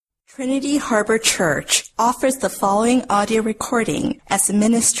Trinity Harbor Church offers the following audio recording as a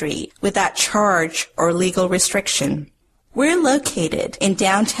ministry without charge or legal restriction. We're located in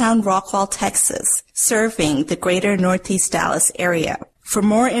downtown Rockwall, Texas, serving the greater Northeast Dallas area. For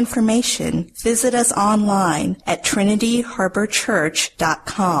more information, visit us online at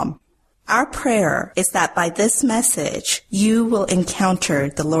trinityharborchurch.com. Our prayer is that by this message, you will encounter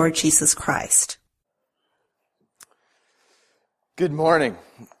the Lord Jesus Christ. Good morning.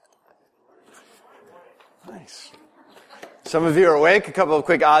 Nice. Some of you are awake. A couple of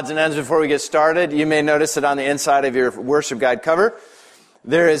quick odds and ends before we get started. You may notice that on the inside of your worship guide cover,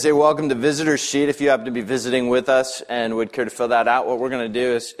 there is a welcome to visitors sheet if you happen to be visiting with us and would care to fill that out. What we're going to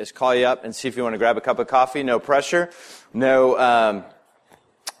do is call you up and see if you want to grab a cup of coffee. No pressure. No,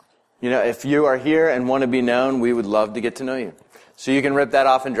 if you are here and want to be known, we would love to get to know you. So you can rip that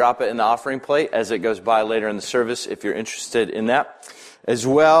off and drop it in the offering plate as it goes by later in the service if you're interested in that. As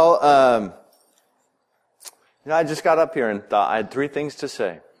well, I just got up here and thought I had 3 things to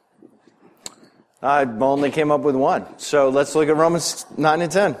say. I only came up with 1. So let's look at Romans 9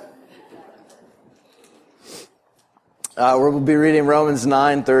 and 10. We'll be reading Romans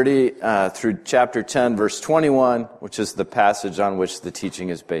 9:30 through chapter 10, verse 21, which is the passage on which the teaching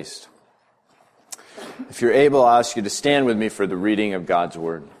is based. If you're able, I'll ask you to stand with me for the reading of God's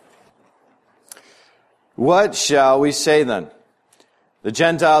Word. What shall we say then? The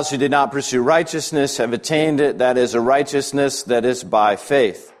Gentiles who did not pursue righteousness have attained it, that is, a righteousness that is by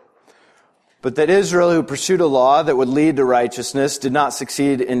faith. But that Israel, who pursued a law that would lead to righteousness, did not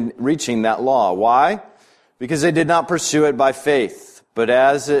succeed in reaching that law. Why? Because they did not pursue it by faith, but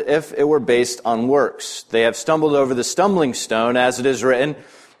as if it were based on works. They have stumbled over the stumbling stone, as it is written,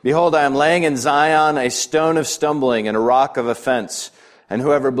 Behold, I am laying in Zion a stone of stumbling and a rock of offense, and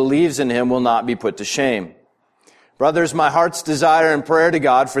whoever believes in him will not be put to shame. Brothers, my heart's desire and prayer to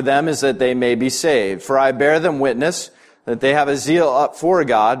God for them is that they may be saved. For I bear them witness that they have a zeal up for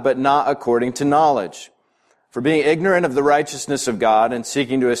God, but not according to knowledge. For being ignorant of the righteousness of God and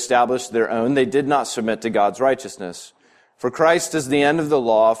seeking to establish their own, they did not submit to God's righteousness. For Christ is the end of the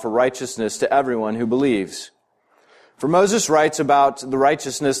law for righteousness to everyone who believes. For Moses writes about the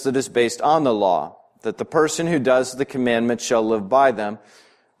righteousness that is based on the law, that the person who does the commandments shall live by them.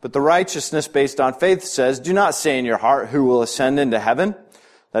 But the righteousness based on faith says, Do not say in your heart, who will ascend into heaven?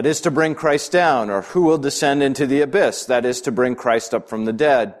 That is to bring Christ down, or who will descend into the abyss? That is to bring Christ up from the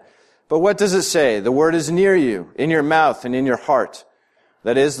dead. But what does it say? The word is near you, in your mouth and in your heart.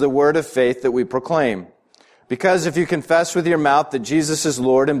 That is the word of faith that we proclaim. Because if you confess with your mouth that Jesus is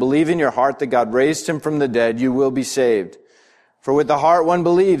Lord and believe in your heart that God raised him from the dead, you will be saved. For with the heart one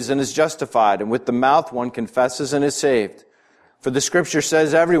believes and is justified, and with the mouth one confesses and is saved. For the Scripture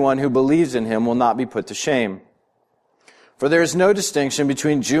says everyone who believes in him will not be put to shame. For there is no distinction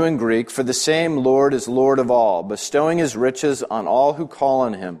between Jew and Greek, for the same Lord is Lord of all, bestowing his riches on all who call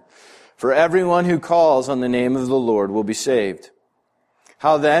on him. For everyone who calls on the name of the Lord will be saved.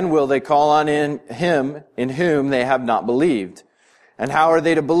 How then will they call on him in whom they have not believed? And how are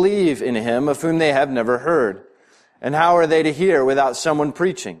they to believe in him of whom they have never heard? And how are they to hear without someone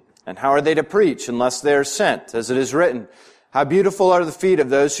preaching? And how are they to preach unless they are sent, as it is written, How beautiful are the feet of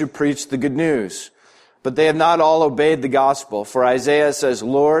those who preach the good news. But they have not all obeyed the gospel. For Isaiah says,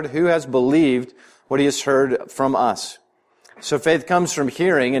 Lord, who has believed what he has heard from us? So faith comes from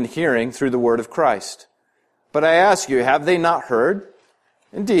hearing, and hearing through the word of Christ. But I ask you, have they not heard?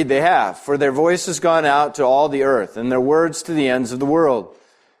 Indeed, they have, for their voice has gone out to all the earth, and their words to the ends of the world.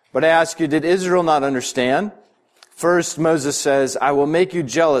 But I ask you, did Israel not understand? First, Moses says, I will make you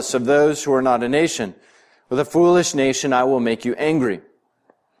jealous of those who are not a nation. With a foolish nation I will make you angry.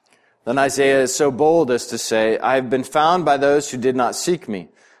 Then Isaiah is so bold as to say, I have been found by those who did not seek me.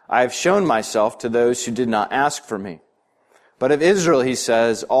 I have shown myself to those who did not ask for me. But of Israel, he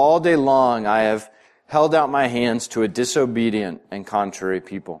says, all day long I have held out my hands to a disobedient and contrary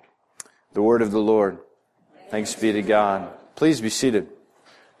people. The word of the Lord. Thanks be to God. Please be seated.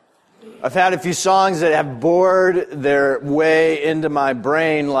 I've had a few songs that have bored their way into my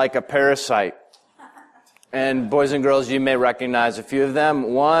brain like a parasite. And boys and girls, you may recognize a few of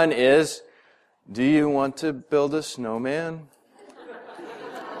them. One is, Do you want to build a snowman?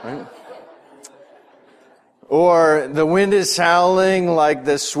 Right? Or, the wind is howling like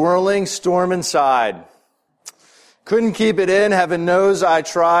the swirling storm inside. Couldn't keep it in, heaven knows I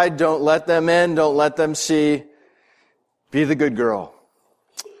tried. Don't let them in, don't let them see. Be the good girl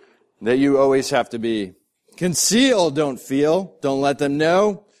that you always have to be. Conceal, don't feel, don't let them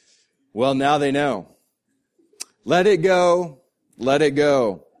know. Well, now they know. Let it go, let it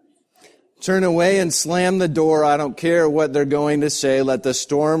go. turn away and slam the door. I don't care what they're going to say. Let the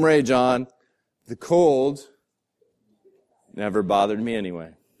storm rage on. The cold never bothered me anyway.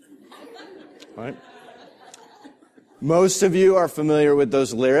 Right? Most of you are familiar with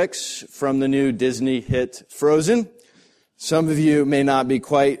those lyrics from the new Disney hit Frozen. Some of you may not be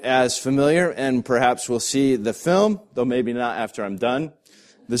quite as familiar, and perhaps will see the film, though maybe not after I'm done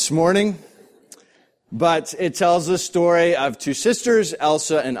this morning. But it tells the story of two sisters,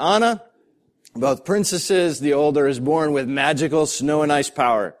 Elsa and Anna, both princesses. The older is born with magical snow and ice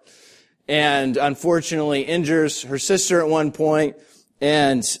power, and unfortunately injures her sister at one point,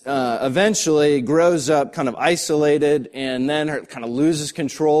 and eventually grows up kind of isolated, and then kind of loses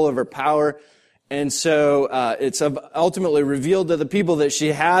control of her power. And so it's ultimately revealed to the people that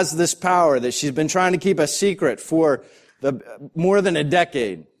she has this power that she's been trying to keep a secret for more than a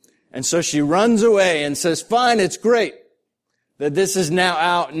decade. And so she runs away and says, fine, it's great that this is now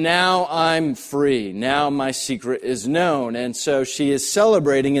out. Now I'm free. Now my secret is known. And so she is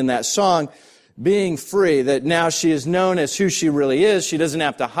celebrating in that song being free, that now she is known as who she really is. She doesn't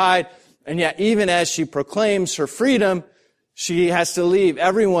have to hide. And yet even as she proclaims her freedom, she has to leave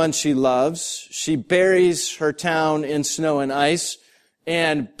everyone she loves. She buries her town in snow and ice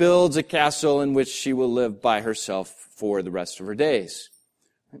and builds a castle in which she will live by herself for the rest of her days.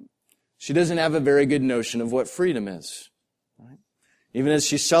 She doesn't have a very good notion of what freedom is. Even as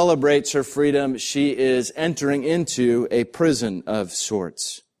she celebrates her freedom, she is entering into a prison of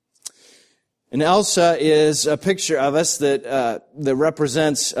sorts. And Elsa is a picture of us that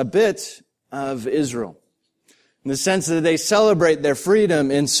represents a bit of Israel. In the sense that they celebrate their freedom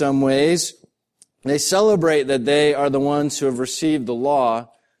in some ways. They celebrate that they are the ones who have received the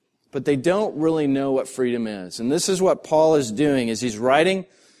law, but they don't really know what freedom is. And this is what Paul is doing, is he's writing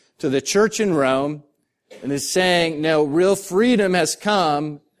to the church in Rome and is saying, no, real freedom has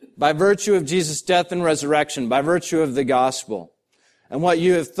come by virtue of Jesus' death and resurrection, by virtue of the gospel. And what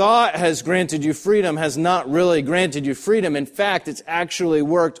you have thought has granted you freedom has not really granted you freedom. In fact, it's actually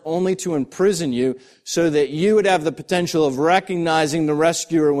worked only to imprison you so that you would have the potential of recognizing the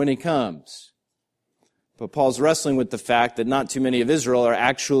rescuer when he comes. But Paul's wrestling with the fact that not too many of Israel are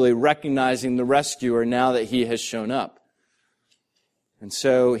actually recognizing the rescuer now that he has shown up. And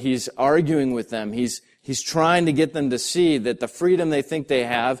so he's arguing with them. He's trying to get them to see that the freedom they think they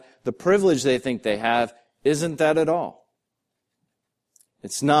have, the privilege they think they have, isn't that at all.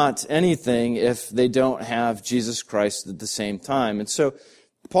 It's not anything if they don't have Jesus Christ at the same time. And so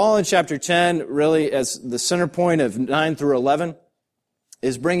Paul in chapter 10, really as the center point of 9 through 11,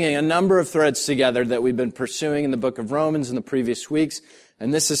 is bringing a number of threads together that we've been pursuing in the book of Romans in the previous weeks.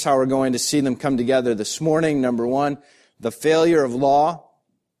 And this is how we're going to see them come together this morning. Number one, the failure of law,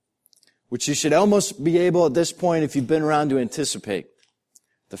 which you should almost be able at this point, if you've been around, to anticipate.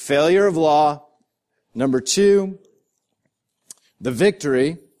 The failure of law. Number two, the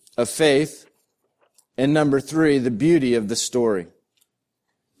victory of faith. And number three, the beauty of the story.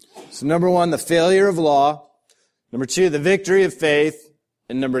 So number one, the failure of law. Number two, the victory of faith.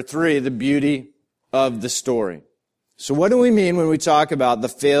 And number three, the beauty of the story. So what do we mean when we talk about the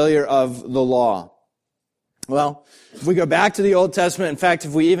failure of the law? Well, if we go back to the Old Testament, in fact,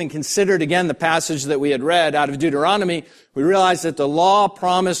 if we even considered again the passage that we had read out of Deuteronomy, we realize that the law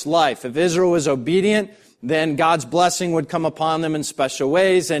promised life. If Israel was obedient, then God's blessing would come upon them in special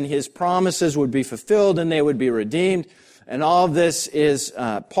ways, and His promises would be fulfilled, and they would be redeemed. And all of this is,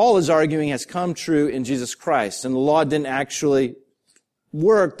 Paul is arguing, has come true in Jesus Christ. And the law didn't actually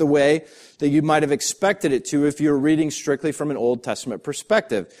work the way that you might have expected it to if you were reading strictly from an Old Testament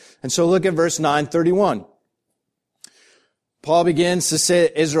perspective. And so look at verse 9:31. Paul begins to say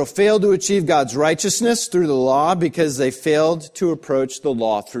that Israel failed to achieve God's righteousness through the law because they failed to approach the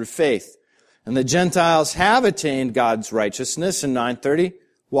law through faith. And the Gentiles have attained God's righteousness in 9:30.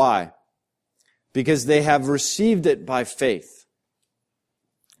 Why? Because they have received it by faith.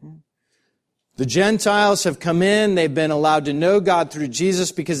 The Gentiles have come in, they've been allowed to know God through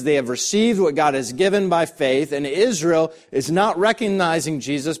Jesus because they have received what God has given by faith, and Israel is not recognizing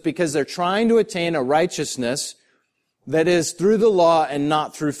Jesus because they're trying to attain a righteousness that is through the law and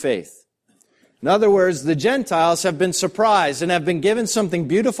not through faith. In other words, the Gentiles have been surprised and have been given something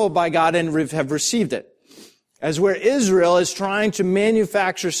beautiful by God and have received it. As where Israel is trying to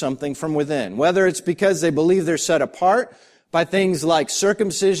manufacture something from within, whether it's because they believe they're set apart by things like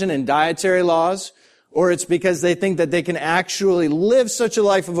circumcision and dietary laws, or it's because they think that they can actually live such a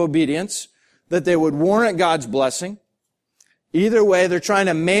life of obedience that they would warrant God's blessing. Either way, they're trying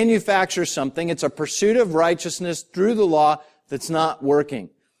to manufacture something. It's a pursuit of righteousness through the law that's not working.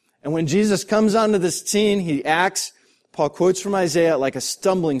 And when Jesus comes onto this scene, he acts, Paul quotes from Isaiah, like a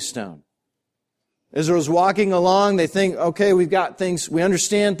stumbling stone. Israel's walking along. They think, okay, we've got things, we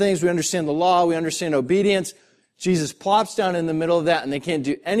understand the law, we understand obedience. Jesus plops down in the middle of that, and they can't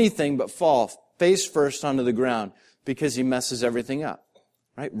do anything but fall face first onto the ground because he messes everything up.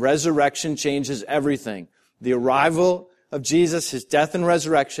 Right? Resurrection changes everything. The arrival of Jesus, his death and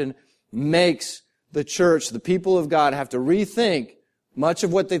resurrection, makes the church, the people of God, have to rethink much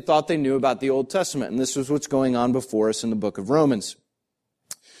of what they thought they knew about the Old Testament. And this is what's going on before us in the book of Romans.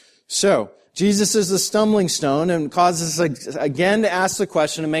 So, Jesus is the stumbling stone and causes us again to ask the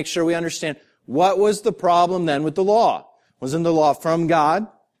question and make sure we understand what was the problem then with the law. Wasn't the law from God?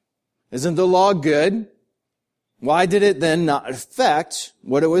 Isn't the law good? Why did it then not affect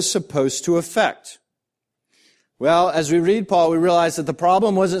what it was supposed to affect? Well, as we read Paul, we realize that the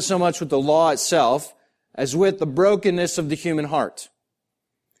problem wasn't so much with the law itself as with the brokenness of the human heart.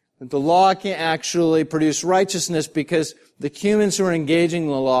 That the law can't actually produce righteousness because the humans who are engaging in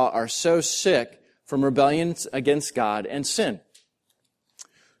the law are so sick from rebellion against God and sin.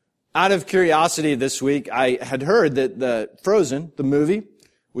 Out of curiosity this week, I had heard that the Frozen, the movie,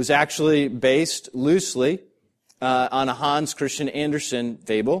 was actually based loosely on a Hans Christian Andersen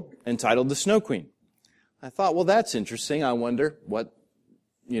fable entitled The Snow Queen. I thought, well, that's interesting. I wonder what,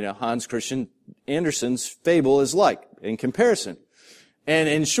 Hans Christian Andersen's fable is like in comparison. And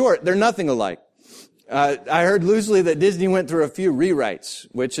in short, they're nothing alike. I heard loosely that Disney went through a few rewrites,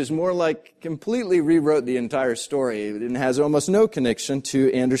 which is more like completely rewrote the entire story and has almost no connection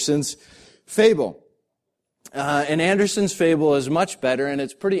to Andersen's fable. And Andersen's fable is much better, and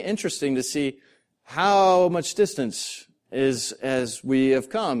it's pretty interesting to see how much distance is as we have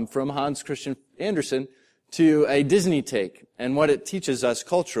come from Hans Christian Andersen to a Disney take and what it teaches us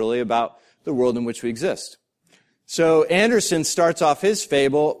culturally about the world in which we exist. So Andersen starts off his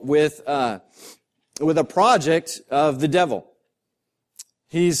fable with a project of the devil.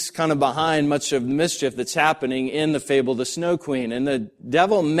 He's kind of behind much of the mischief that's happening in the fable, The Snow Queen. And the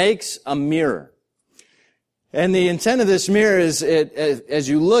devil makes a mirror. And the intent of this mirror is, as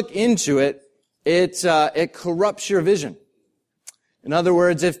you look into it, it corrupts your vision. In other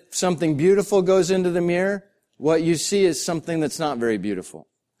words, if something beautiful goes into the mirror, what you see is something that's not very beautiful.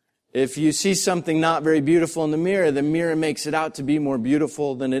 If you see something not very beautiful in the mirror makes it out to be more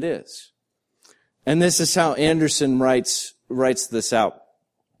beautiful than it is. And this is how Andersen writes this out.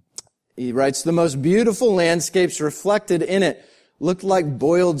 He writes, the most beautiful landscapes reflected in it looked like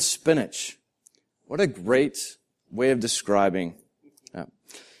boiled spinach. What a great way of describing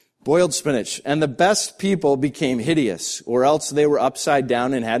boiled spinach. And the best people became hideous, or else they were upside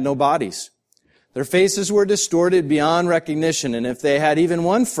down and had no bodies. Their faces were distorted beyond recognition, and if they had even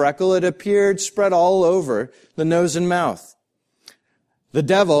one freckle, it appeared spread all over the nose and mouth. The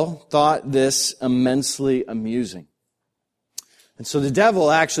devil thought this immensely amusing. And so the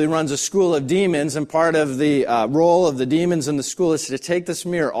devil actually runs a school of demons, and part of the role of the demons in the school is to take this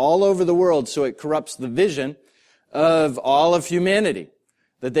mirror all over the world so it corrupts the vision of all of humanity.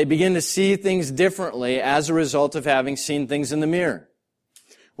 That they begin to see things differently as a result of having seen things in the mirror.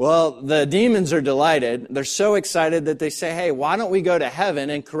 Well, the demons are delighted. They're so excited that they say, hey, why don't we go to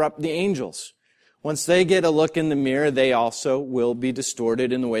heaven and corrupt the angels? Once they get a look in the mirror, they also will be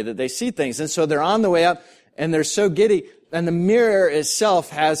distorted in the way that they see things. And so they're on the way up, and they're so giddy. And the mirror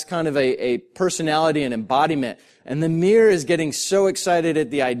itself has kind of a personality and embodiment. And the mirror is getting so excited at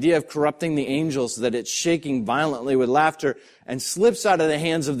the idea of corrupting the angels that it's shaking violently with laughter and slips out of the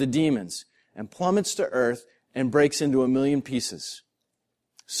hands of the demons and plummets to earth and breaks into a million pieces,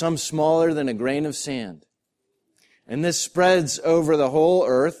 some smaller than a grain of sand. And this spreads over the whole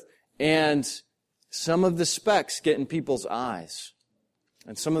earth, and some of the specks get in people's eyes,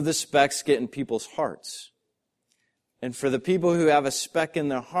 and some of the specks get in people's hearts. And for the people who have a speck in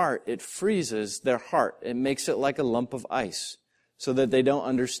their heart, it freezes their heart. It makes it like a lump of ice so that they don't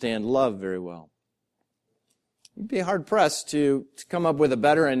understand love very well. You'd be hard-pressed to come up with a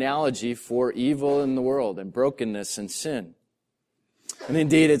better analogy for evil in the world and brokenness and sin. And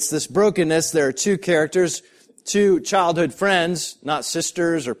indeed, it's this brokenness. There are two characters, two childhood friends, not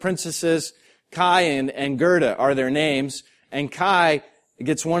sisters or princesses. Kai and Gerda are their names. And Kai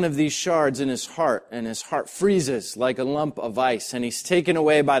gets one of these shards in his heart, and his heart freezes like a lump of ice, and he's taken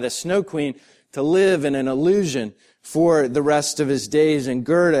away by the Snow Queen to live in an illusion for the rest of his days. And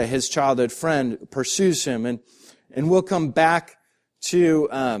Gerda, his childhood friend, pursues him. And we'll come back to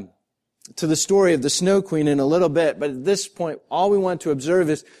the story of the Snow Queen in a little bit, but at this point, all we want to observe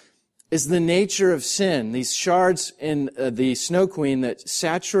is the nature of sin, these shards in the Snow Queen that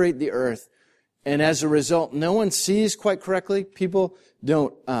saturate the earth. And as a result, no one sees quite correctly. People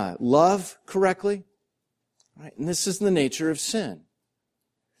don't love correctly. Right? And this is the nature of sin.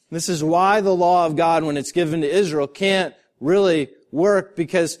 This is why the law of God, when it's given to Israel, can't really work,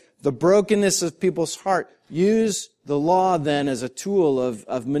 because the brokenness of people's heart use the law then as a tool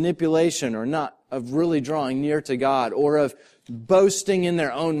of manipulation, or not of really drawing near to God, or of boasting in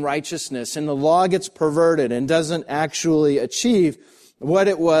their own righteousness. And the law gets perverted and doesn't actually achieve what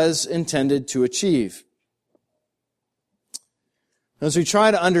it was intended to achieve. As we try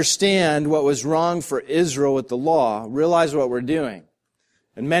to understand what was wrong for Israel with the law, realize what we're doing.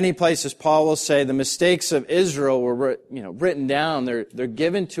 In many places, Paul will say the mistakes of Israel were, written down. They're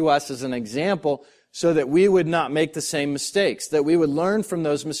given to us as an example so that we would not make the same mistakes, that we would learn from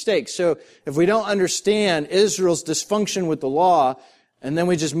those mistakes. So if we don't understand Israel's dysfunction with the law, and then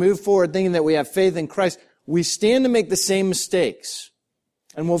we just move forward thinking that we have faith in Christ, we stand to make the same mistakes.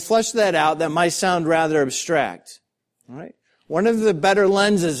 And we'll flesh that out. That might sound rather abstract. All right? One of the better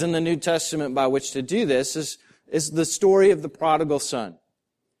lenses in the New Testament by which to do this is the story of the prodigal son.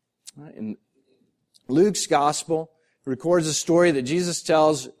 In Luke's gospel, it records a story that Jesus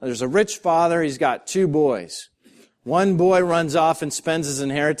tells. There's a rich father. He's got two boys. One boy runs off and spends his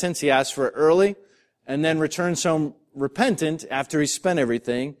inheritance. He asks for it early and then returns home repentant after he spent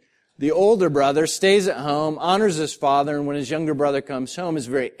everything. The older brother stays at home, honors his father, and when his younger brother comes home, is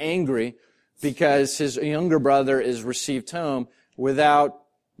very angry because his younger brother is received home without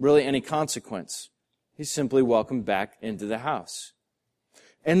really any consequence. He's simply welcomed back into the house.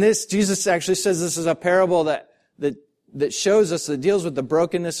 And this, Jesus actually says this is a parable that shows us, that deals with the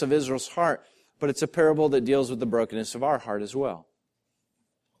brokenness of Israel's heart, but it's a parable that deals with the brokenness of our heart as well.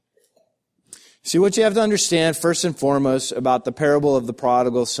 See, what you have to understand, first and foremost, about the parable of the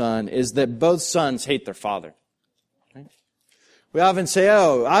prodigal son is that both sons hate their father. Right? We often say,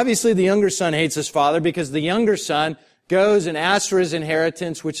 obviously the younger son hates his father because the younger son goes and asks for his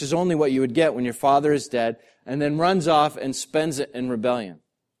inheritance, which is only what you would get when your father is dead, and then runs off and spends it in rebellion.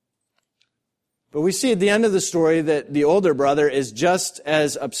 But we see at the end of the story that the older brother is just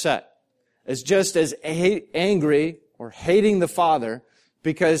as upset, is just as angry or hating the father,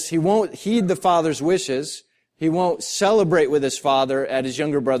 because he won't heed the father's wishes. He won't celebrate with his father at his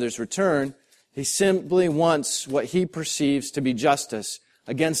younger brother's return. He simply wants what he perceives to be justice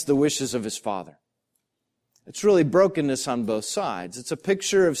against the wishes of his father. It's really brokenness on both sides. It's a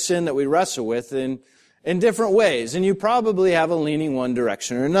picture of sin that we wrestle with in different ways. And you probably have a leaning one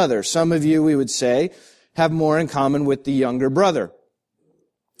direction or another. Some of you, we would say, have more in common with the younger brother,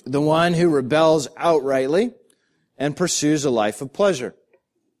 the one who rebels outrightly and pursues a life of pleasure.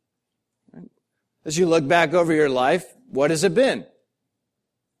 As you look back over your life, what has it been?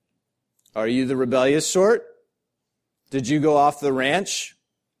 Are you the rebellious sort? Did you go off the ranch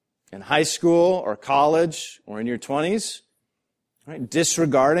in high school or college or in your 20s? Right?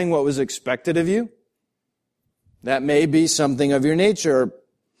 Disregarding what was expected of you? That may be something of your nature.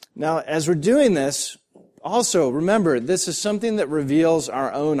 Now, as we're doing this, also remember, this is something that reveals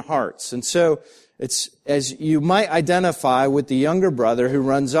our own hearts. And so, it's as you might identify with the younger brother who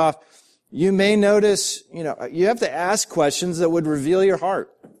runs off, you may notice, you have to ask questions that would reveal your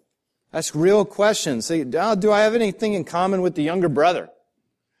heart. Ask real questions. Say, do I have anything in common with the younger brother?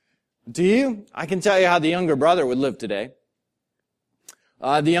 Do you? I can tell you how the younger brother would live today.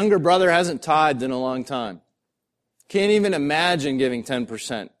 The younger brother hasn't tithed in a long time. Can't even imagine giving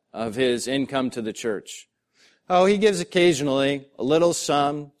 10% of his income to the church. Oh, he gives occasionally a little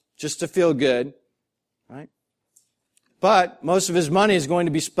sum just to feel good, right? But most of his money is going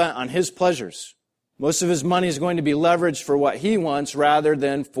to be spent on his pleasures. Most of his money is going to be leveraged for what he wants rather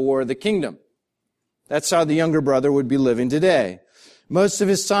than for the kingdom. That's how the younger brother would be living today. Most of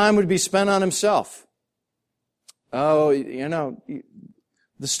his time would be spent on himself. Oh, the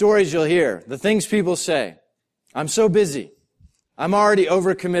stories you'll hear, the things people say. I'm so busy. I'm already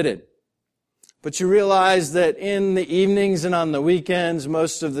overcommitted. But you realize that in the evenings and on the weekends,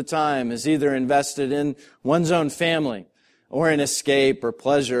 most of the time is either invested in one's own family or in escape or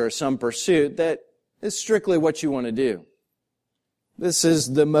pleasure or some pursuit that is strictly what you want to do. This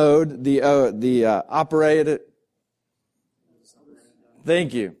is the mode,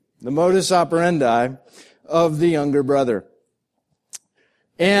 thank you, the modus operandi of the younger brother.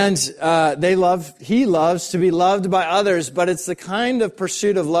 And he loves to be loved by others, but it's the kind of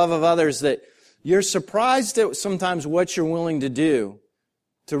pursuit of love of others that you're surprised at sometimes what you're willing to do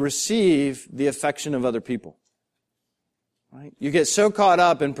to receive the affection of other people. Right? You get so caught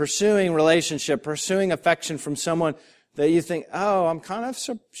up in pursuing relationship, pursuing affection from someone that you think, I'm kind of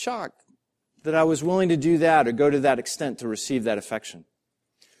so shocked that I was willing to do that or go to that extent to receive that affection.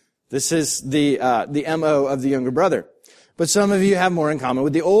 This is the MO of the younger brother. But some of you have more in common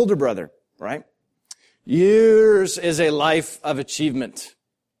with the older brother, right? Yours is a life of achievement.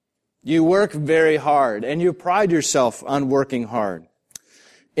 You work very hard, and you pride yourself on working hard.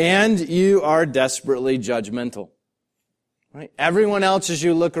 And you are desperately judgmental. Right? Everyone else, as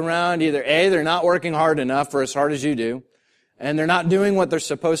you look around, either A, they're not working hard enough or as hard as you do, and they're not doing what they're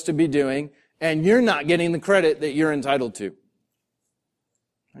supposed to be doing, and you're not getting the credit that you're entitled to.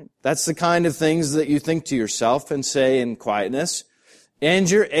 Right? That's the kind of things that you think to yourself and say in quietness, and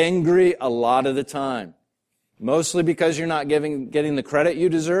you're angry a lot of the time. Mostly because you're not getting the credit you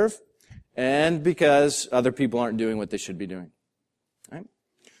deserve, and because other people aren't doing what they should be doing. Right?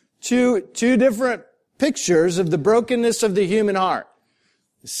 Two different pictures of the brokenness of the human heart.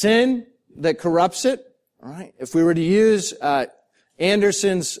 Sin that corrupts it. All right. If we were to use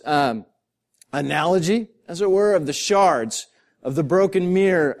Anderson's analogy, as it were, of the shards of the broken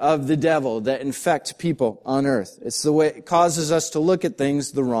mirror of the devil that infect people on earth. It's the way it causes us to look at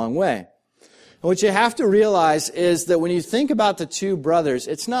things the wrong way. And what you have to realize is that when you think about the two brothers,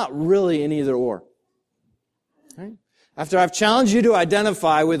 it's not really an either or. Right? After I've challenged you to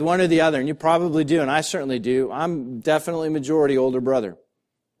identify with one or the other, and you probably do, and I certainly do, I'm definitely majority older brother.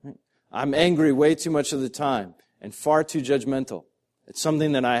 Right? I'm angry way too much of the time and far too judgmental. It's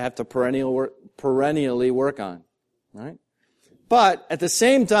something that I have to perennially work on. Right? But at the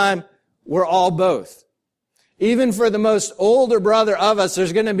same time, we're all both. Even for the most older brother of us,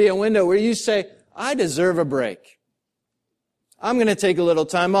 there's going to be a window where you say, I deserve a break. I'm going to take a little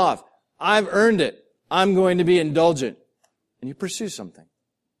time off. I've earned it. I'm going to be indulgent. And you pursue something.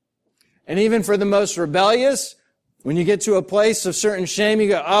 And even for the most rebellious, when you get to a place of certain shame, you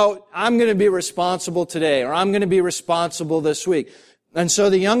go, oh, I'm going to be responsible today, or I'm going to be responsible this week. And so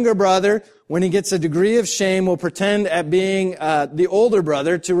the younger brother, when he gets a degree of shame, will pretend at being the older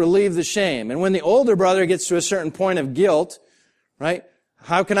brother to relieve the shame. And when the older brother gets to a certain point of guilt, right?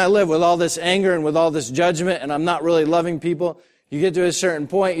 How can I live with all this anger and with all this judgment and I'm not really loving people? You get to a certain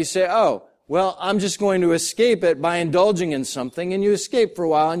point, you say, oh, well, I'm just going to escape it by indulging in something. And you escape for a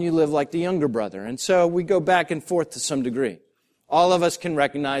while and you live like the younger brother. And so we go back and forth to some degree. All of us can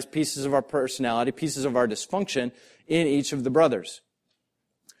recognize pieces of our personality, pieces of our dysfunction in each of the brothers.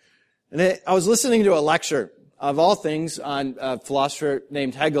 And I was listening to a lecture, of all things, on a philosopher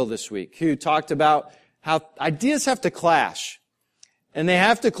named Hegel this week, who talked about how ideas have to clash. And they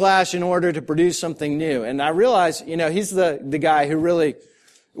have to clash in order to produce something new. And I realized, he's the guy who really, it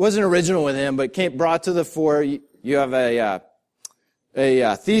wasn't original with him, but brought to the fore, you have a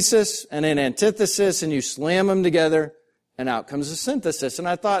thesis and an antithesis, and you slam them together, and out comes a synthesis. And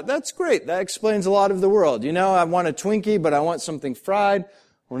I thought, that's great. That explains a lot of the world. I want a Twinkie, but I want something fried.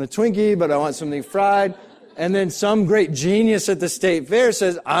 I want a Twinkie, but I want something fried. And then some great genius at the state fair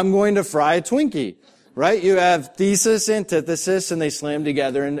says, I'm going to fry a Twinkie. Right? You have thesis, antithesis, and they slam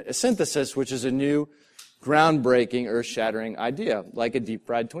together in a synthesis, which is a new, groundbreaking, earth-shattering idea, like a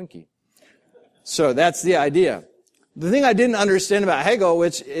deep-fried Twinkie. So that's the idea. The thing I didn't understand about Hegel,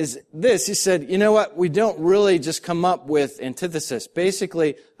 which is this, he said, you know what? We don't really just come up with antithesis.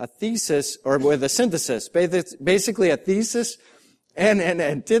 Basically, a thesis, or with a synthesis. Basically, a thesis and an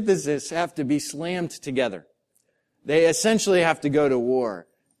antithesis have to be slammed together. They essentially have to go to war.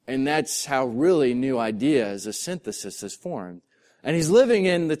 And that's how really new ideas, a synthesis, is formed. And he's living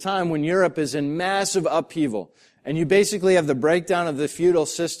in the time when Europe is in massive upheaval. And you basically have the breakdown of the feudal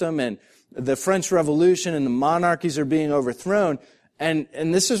system and the French Revolution and the monarchies are being overthrown. And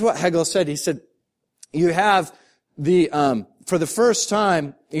this is what Hegel said. He said, you have for the first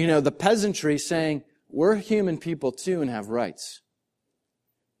time, the peasantry saying, we're human people too and have rights.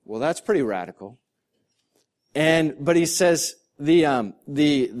 Well, that's pretty radical. But he says,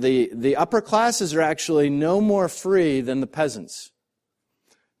 the upper classes are actually no more free than the peasants.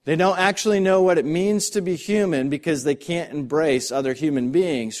 They don't actually know what it means to be human because they can't embrace other human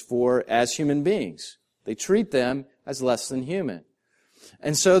beings as human beings. They treat them as less than human.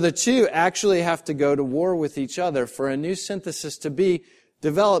 And so the two actually have to go to war with each other for a new synthesis to be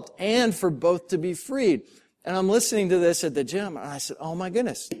developed and for both to be freed. And I'm listening to this at the gym and I said, oh my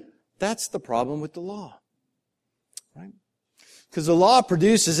goodness, that's the problem with the law. Right? Because the law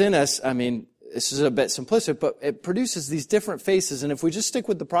produces in us, this is a bit simplistic, but it produces these different faces. And if we just stick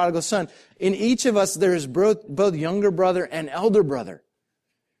with the prodigal son, in each of us there is both younger brother and elder brother.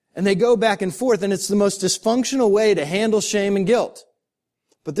 And they go back and forth, and it's the most dysfunctional way to handle shame and guilt.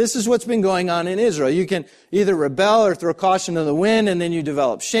 But this is what's been going on in Israel. You can either rebel or throw caution to the wind, and then you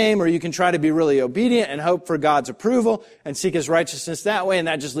develop shame, or you can try to be really obedient and hope for God's approval and seek His righteousness that way, and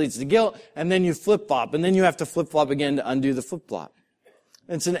that just leads to guilt, and then you flip-flop, and then you have to flip-flop again to undo the flip-flop.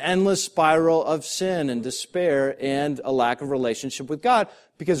 It's an endless spiral of sin and despair and a lack of relationship with God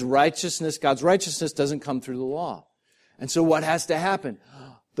because God's righteousness doesn't come through the law. And so what has to happen?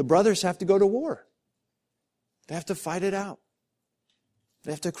 the brothers have to go to war. They have to fight it out.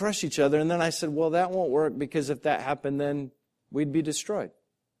 They have to crush each other. And then I said, well, that won't work, because if that happened, then we'd be destroyed.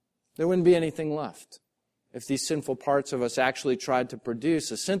 There wouldn't be anything left if these sinful parts of us actually tried to produce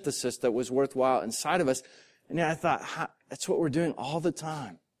a synthesis that was worthwhile inside of us. And then I thought, that's what we're doing all the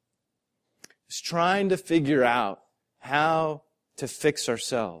time. It's trying to figure out how to fix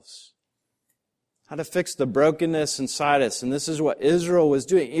ourselves. How to fix the brokenness inside us. And this is what Israel was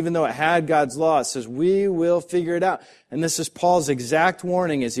doing. Even though it had God's law, it says, we will figure it out. And this is Paul's exact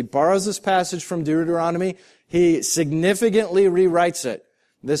warning. As he borrows this passage from Deuteronomy, he significantly rewrites it.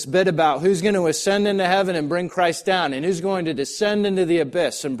 This bit about who's going to ascend into heaven and bring Christ down, and who's going to descend into the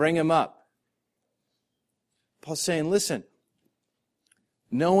abyss and bring him up. Paul's saying, listen,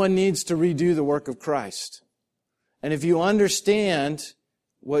 no one needs to redo the work of Christ. And if you understand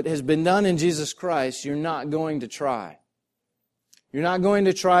what has been done in Jesus Christ, you're not going to try. You're not going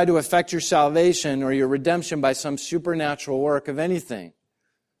to try to affect your salvation or your redemption by some supernatural work of anything,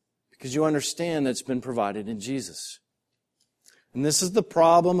 because you understand that it's been provided in Jesus. And this is the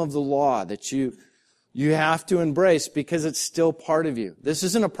problem of the law that you have to embrace, because it's still part of you. This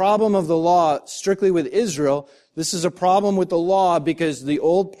isn't a problem of the law strictly with Israel. This is a problem with the law because the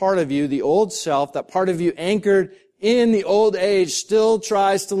old part of you, the old self, that part of you anchored in the old age, still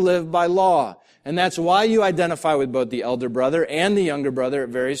tries to live by law. And that's why you identify with both the elder brother and the younger brother at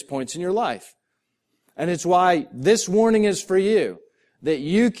various points in your life. And it's why this warning is for you, that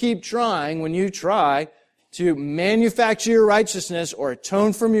you keep trying, when you try to manufacture your righteousness or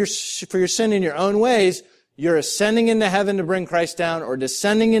atone for your sin in your own ways, you're ascending into heaven to bring Christ down or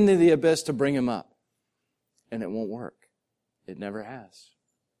descending into the abyss to bring him up. And it won't work. It never has.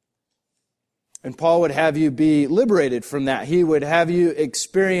 And Paul would have you be liberated from that. He would have you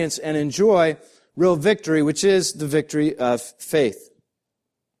experience and enjoy real victory, which is the victory of faith.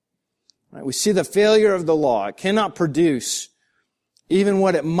 Right? We see the failure of the law. It cannot produce even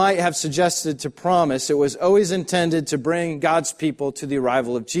what it might have suggested to promise. It was always intended to bring God's people to the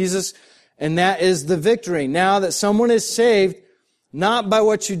arrival of Jesus, and that is the victory. Now that someone is saved, not by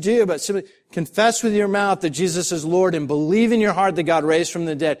what you do, but simply confess with your mouth that Jesus is Lord and believe in your heart that God raised from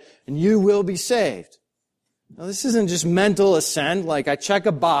the dead, and you will be saved. Now, this isn't just mental assent, like I check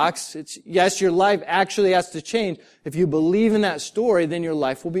a box. Yes, your life actually has to change. If you believe in that story, then your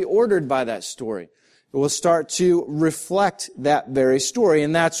life will be ordered by that story. It will start to reflect that very story,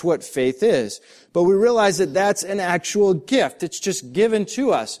 and that's what faith is. But we realize that that's an actual gift. It's just given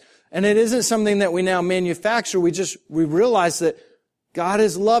to us. And it isn't something that we now manufacture. We realize that God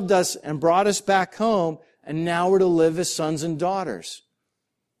has loved us and brought us back home, and now we're to live as sons and daughters.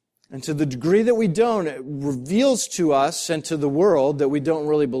 And to the degree that we don't, it reveals to us and to the world that we don't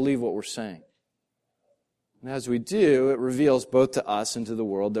really believe what we're saying. And as we do, it reveals both to us and to the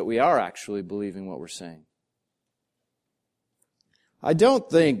world that we are actually believing what we're saying. I don't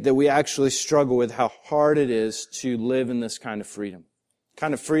think that we actually struggle with how hard it is to live in this kind of freedom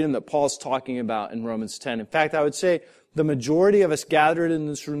that Paul's talking about in Romans 10. In fact, I would say the majority of us gathered in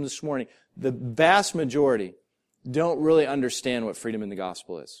this room this morning, the vast majority, don't really understand what freedom in the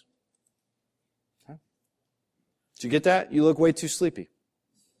gospel is. Okay? Did you get that? You look way too sleepy.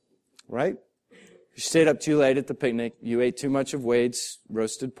 Right? You stayed up too late at the picnic. You ate too much of Wade's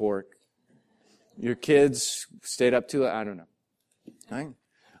roasted pork. Your kids stayed up too late. I don't know. Right?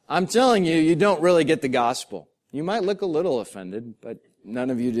 I'm telling you, you don't really get the gospel. You might look a little offended, but none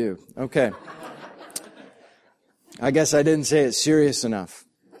of you do. Okay. I guess I didn't say it serious enough.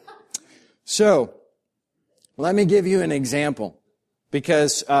 So, let me give you an example.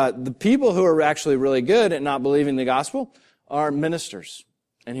 Because the people who are actually really good at not believing the gospel are ministers.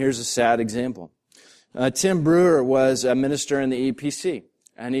 And here's a sad example. Tim Brewer was a minister in the EPC,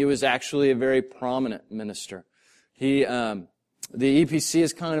 and he was actually a very prominent minister. The EPC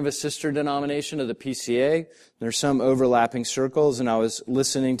is kind of a sister denomination of the PCA. There's some overlapping circles, and I was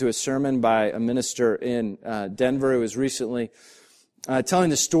listening to a sermon by a minister in Denver who was recently telling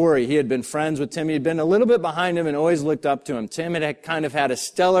the story. He had been friends with Tim. He had been a little bit behind him and always looked up to him. Tim had kind of had a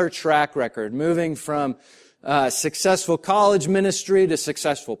stellar track record, moving from successful college ministry to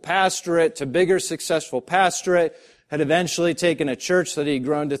successful pastorate to bigger successful pastorate, had eventually taken a church that he'd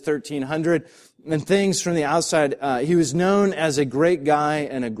grown to 1,300, and things from the outside. He was known as a great guy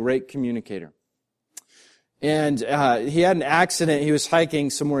and a great communicator. And he had an accident. He was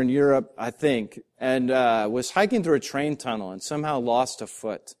hiking somewhere in Europe, I think, and was hiking through a train tunnel and somehow lost a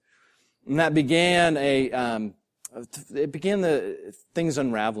foot. And that began the things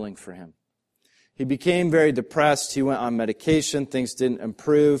unraveling for him. He became very depressed. He went on medication. Things didn't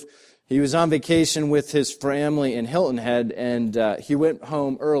improve. He was on vacation with his family in Hilton Head, and he went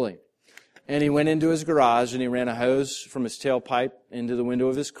home early. And he went into his garage, and he ran a hose from his tailpipe into the window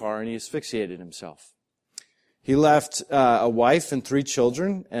of his car, and he asphyxiated himself. He left a wife and 3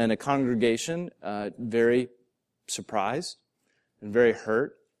 children and a congregation very surprised and very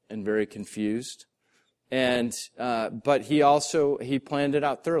hurt and very confused. And but he planned it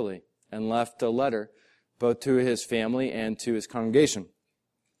out thoroughly and left a letter both to his family and to his congregation.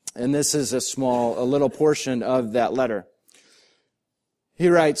 And this is a little portion of that letter. He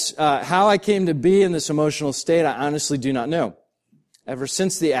writes, how I came to be in this emotional state, I honestly do not know. Ever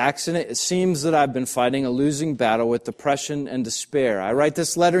since the accident, it seems that I've been fighting a losing battle with depression and despair. I write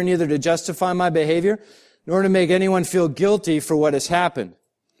this letter neither to justify my behavior nor to make anyone feel guilty for what has happened,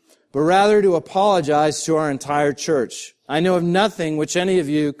 but rather to apologize to our entire church. I know of nothing which any of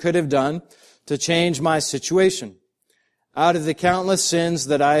you could have done to change my situation. Out of the countless sins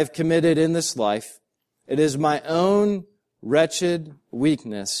that I have committed in this life, it is my own wretched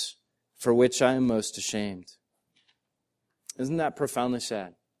weakness for which I am most ashamed. Isn't that profoundly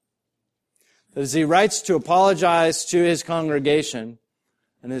sad? As he writes to apologize to his congregation,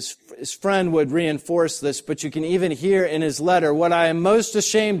 and his friend would reinforce this, but you can even hear in his letter, what I am most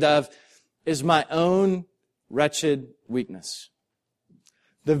ashamed of is my own wretched weakness.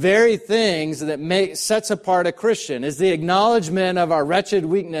 The very things that sets apart a Christian is the acknowledgement of our wretched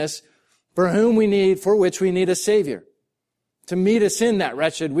weakness for which we need a Savior to meet us in that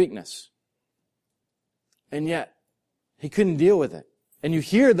wretched weakness. And yet, he couldn't deal with it. And you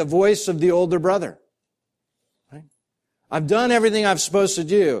hear the voice of the older brother. Right? I've done everything I'm supposed to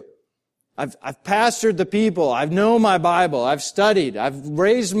do. I've pastored the people. I've known my Bible. I've studied. I've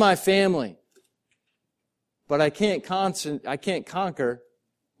raised my family. But I can't conquer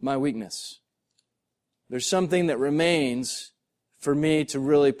my weakness. There's something that remains for me to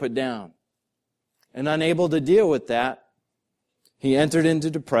really put down. And unable to deal with that, he entered into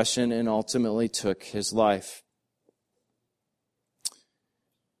depression and ultimately took his life.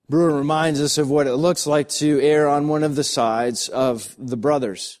 Brewer reminds us of what it looks like to err on one of the sides of the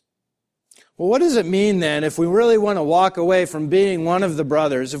brothers. Well, what does it mean then if we really want to walk away from being one of the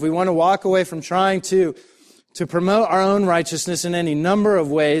brothers, if we want to walk away from trying to promote our own righteousness in any number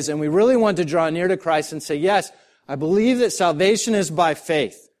of ways, and we really want to draw near to Christ and say, yes, I believe that salvation is by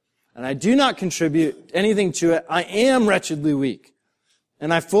faith, and I do not contribute anything to it. I am wretchedly weak,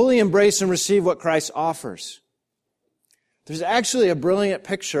 and I fully embrace and receive what Christ offers. There's actually a brilliant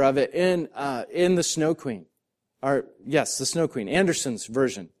picture of it in the Snow Queen. The Snow Queen, Anderson's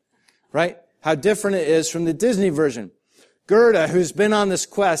version, right? How different it is from the Disney version. Gerda, who's been on this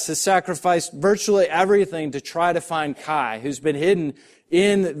quest, has sacrificed virtually everything to try to find Kai, who's been hidden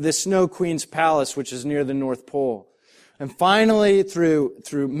in the Snow Queen's palace, which is near the North Pole. And finally, through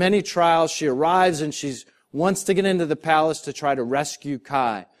many trials, she arrives and she wants to get into the palace to try to rescue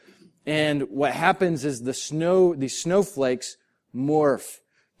Kai. And what happens is these snowflakes morph.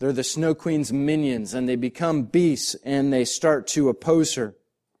 They're the Snow Queen's minions, and they become beasts, and they start to oppose her.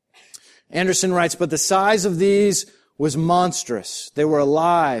 Anderson writes, but the size of these was monstrous. They were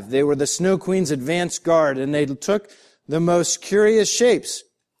alive. They were the Snow Queen's advance guard, and they took the most curious shapes.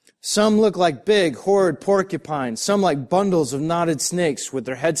 Some looked like big, horrid porcupines. Some like bundles of knotted snakes with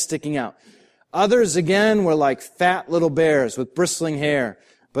their heads sticking out. Others, again, were like fat little bears with bristling hair,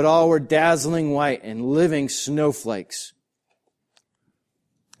 but all were dazzling white and living snowflakes.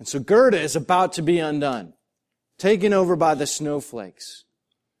 And so Gerda is about to be undone, taken over by the snowflakes.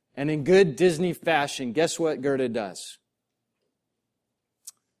 And in good Disney fashion, guess what Gerda does?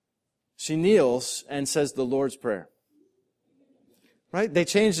 She kneels and says the Lord's Prayer. Right? They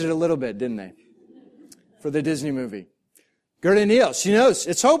changed it a little bit, didn't they? For the Disney movie. Gerda kneels. She knows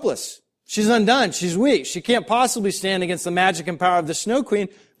it's hopeless. She's undone. She's weak. She can't possibly stand against the magic and power of the Snow Queen,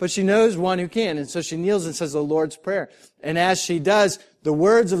 but she knows one who can. And so she kneels and says the Lord's Prayer. And as she does, the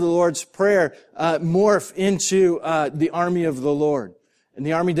words of the Lord's Prayer morph into the army of the Lord. And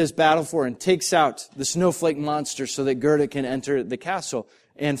the army does battle for her and takes out the snowflake monster so that Gerda can enter the castle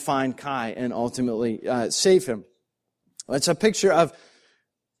and find Kai and ultimately save him. It's a picture of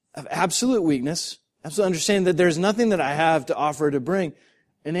absolute weakness, absolute understanding that there's nothing that I have to offer to bring.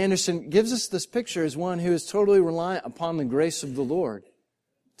 And Anderson gives us this picture as one who is totally reliant upon the grace of the Lord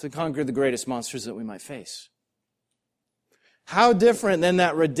to conquer the greatest monsters that we might face. How different than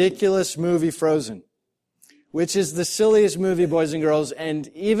that ridiculous movie Frozen, which is the silliest movie, boys and girls. And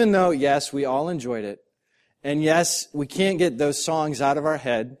even though, yes, we all enjoyed it, and yes, we can't get those songs out of our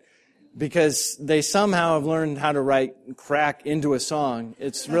head because they somehow have learned how to write crack into a song.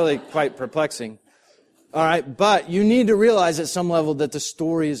 It's really quite perplexing. All right, but you need to realize at some level that the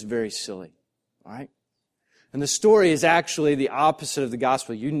story is very silly. All right? And the story is actually the opposite of the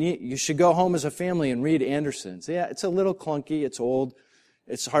gospel. You should go home as a family and read Anderson's. Yeah, it's a little clunky, it's old,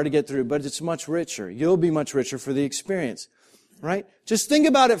 it's hard to get through, but it's much richer. You'll be much richer for the experience. Right? Just think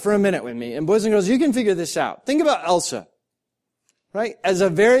about it for a minute with me. And boys and girls, you can figure this out. Think about Elsa. Right? As a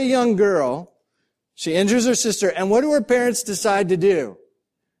very young girl, she injures her sister, and what do her parents decide to do?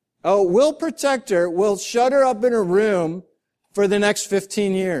 Oh, we'll protect her. We'll shut her up in her room for the next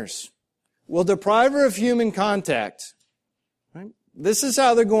 15 years. We'll deprive her of human contact. Right? This is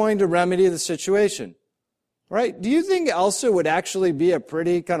how they're going to remedy the situation. Right? Do you think Elsa would actually be a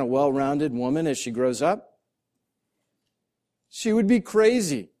pretty kind of well-rounded woman as she grows up? She would be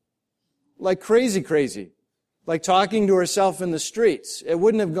crazy. Like crazy. Like talking to herself in the streets. It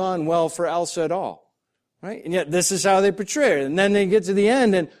wouldn't have gone well for Elsa at all. Right? And yet this is how they portray her. And then they get to the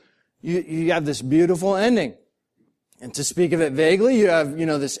end and you have this beautiful ending. And to speak of it vaguely, you have,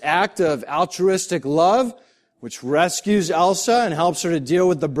 this act of altruistic love, which rescues Elsa and helps her to deal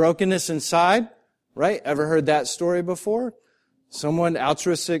with the brokenness inside. Right? Ever heard that story before? Someone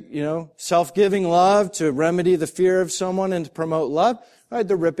altruistic, self-giving love to remedy the fear of someone and to promote love. Right?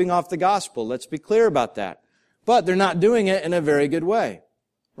 They're ripping off the gospel. Let's be clear about that. But they're not doing it in a very good way.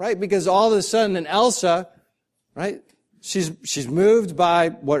 Right? Because all of a sudden in Elsa, right? She's moved by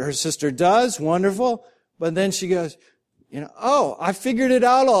what her sister does. Wonderful. But then she goes, I figured it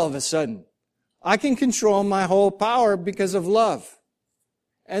out all of a sudden. I can control my whole power because of love.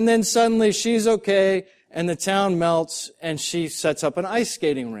 And then suddenly she's okay and the town melts and she sets up an ice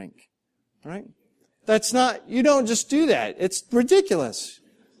skating rink. Right? You don't just do that. It's ridiculous.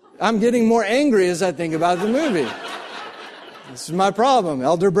 I'm getting more angry as I think about the movie. This is my problem,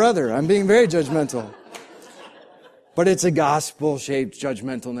 elder brother. I'm being very judgmental. But it's a gospel-shaped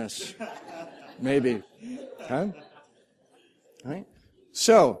judgmentalness. Maybe. Okay? Right?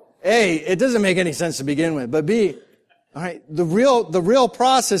 So, A, it doesn't make any sense to begin with. But B, all right, the real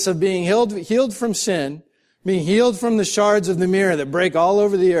process of being healed from sin, being healed from the shards of the mirror that break all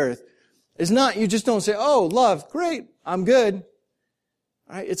over the earth, is not, you just don't say, oh, love, great, I'm good.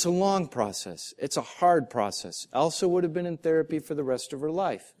 All right, it's a long process. It's a hard process. Elsa would have been in therapy for the rest of her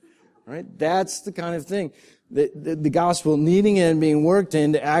life. All right, that's the kind of thing. The gospel needing and being worked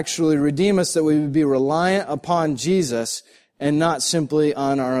in to actually redeem us, that we would be reliant upon Jesus and not simply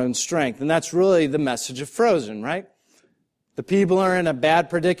on our own strength. And that's really the message of Frozen, right? The people are in a bad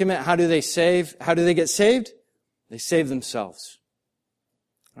predicament. How do they get saved? They save themselves.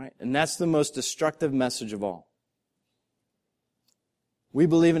 Right? And that's the most destructive message of all. We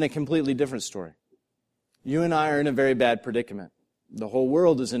believe in a completely different story. You and I are in a very bad predicament. The whole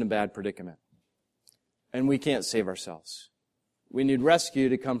world is in a bad predicament. And we can't save ourselves. We need rescue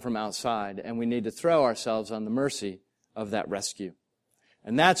to come from outside, and we need to throw ourselves on the mercy of that rescue.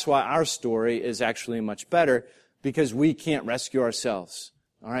 And that's why our story is actually much better, because we can't rescue ourselves.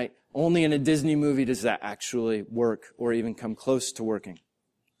 All right? Only in a Disney movie does that actually work or even come close to working.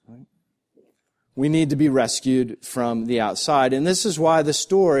 Right? We need to be rescued from the outside. And this is why the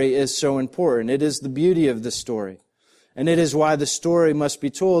story is so important. It is the beauty of the story. And it is why the story must be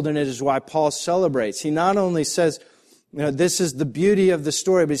told, and it is why Paul celebrates. He not only says, this is the beauty of the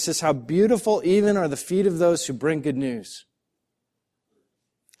story, but he says, how beautiful even are the feet of those who bring good news.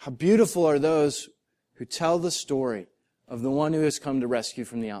 How beautiful are those who tell the story of the one who has come to rescue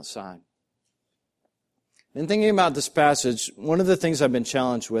from the outside. In thinking about this passage, one of the things I've been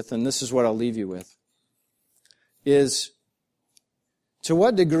challenged with, and this is what I'll leave you with, is to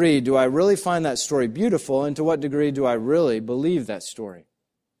what degree do I really find that story beautiful, and to what degree do I really believe that story?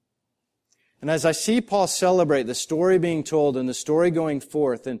 And as I see Paul celebrate the story being told and the story going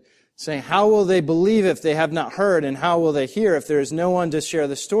forth and saying, how will they believe if they have not heard, and how will they hear if there is no one to share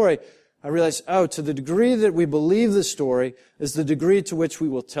the story? I realize, to the degree that we believe the story is the degree to which we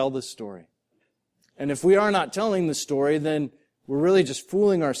will tell the story. And if we are not telling the story, then we're really just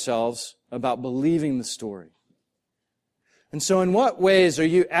fooling ourselves about believing the story. And so in what ways are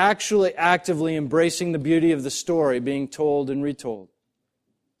you actually actively embracing the beauty of the story being told and retold?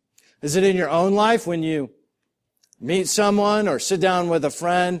 Is it in your own life when you meet someone or sit down with a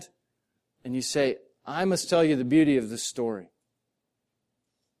friend and you say, I must tell you the beauty of this story?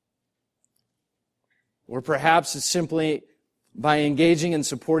 Or perhaps it's simply by engaging and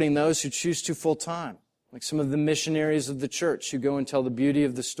supporting those who choose to full time, like some of the missionaries of the church who go and tell the beauty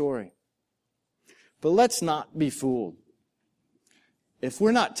of the story. But let's not be fooled. If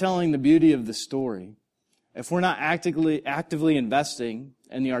we're not telling the beauty of the story, if we're not actively investing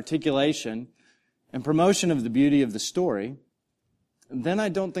in the articulation and promotion of the beauty of the story, then I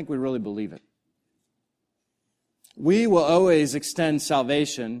don't think we really believe it. we will always extend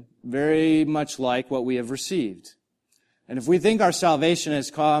salvation very much like what we have received. And if we think our salvation has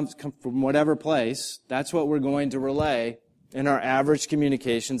come from whatever place, that's what we're going to relay in our average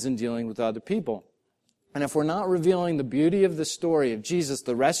communications and dealing with other people. And if we're not revealing the beauty of the story of Jesus,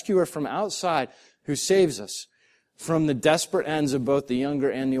 the rescuer from outside who saves us from the desperate ends of both the younger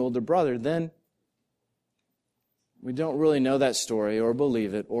and the older brother, then we don't really know that story or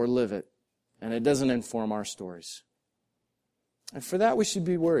believe it or live it. And it doesn't inform our stories. And for that we should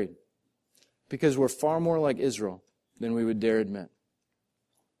be worried, because we're far more like Israel than we would dare admit.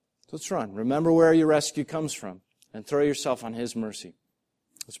 So let's run. Remember where your rescue comes from and throw yourself on His mercy.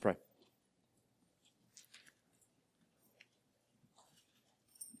 Let's pray.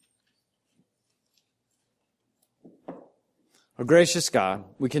 Our gracious God,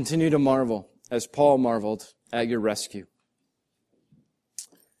 we continue to marvel, as Paul marveled, at your rescue.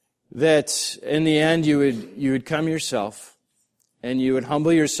 That in the end you would come yourself, and you would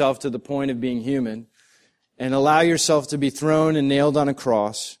humble yourself to the point of being human, and allow yourself to be thrown and nailed on a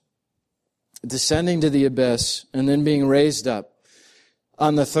cross, descending to the abyss, and then being raised up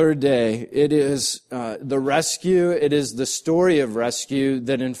on the third day. It is the rescue, it is the story of rescue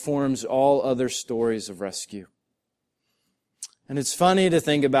that informs all other stories of rescue. And it's funny to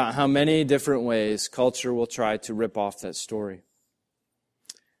think about how many different ways culture will try to rip off that story.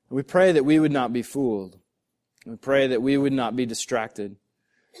 We pray that we would not be fooled. We pray that we would not be distracted.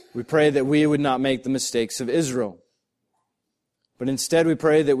 We pray that we would not make the mistakes of Israel. But instead we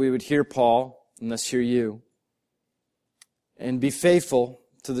pray that we would hear Paul, and thus hear you, and be faithful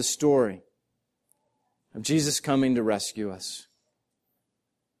to the story of Jesus coming to rescue us.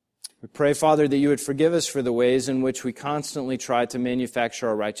 We pray, Father, that you would forgive us for the ways in which we constantly try to manufacture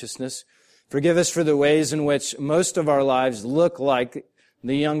our righteousness. Forgive us for the ways in which most of our lives look like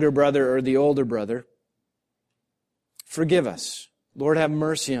the younger brother or the older brother. Forgive us. Lord, have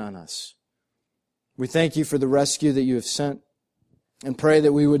mercy on us. We thank you for the rescue that you have sent, and pray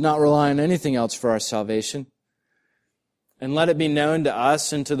that we would not rely on anything else for our salvation. And let it be known to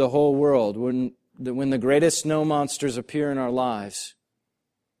us and to the whole world when the greatest snow monsters appear in our lives,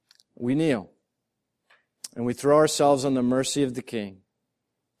 we kneel and we throw ourselves on the mercy of the King,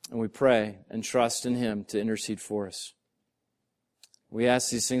 and we pray and trust in Him to intercede for us. We ask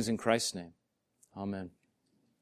these things in Christ's name. Amen.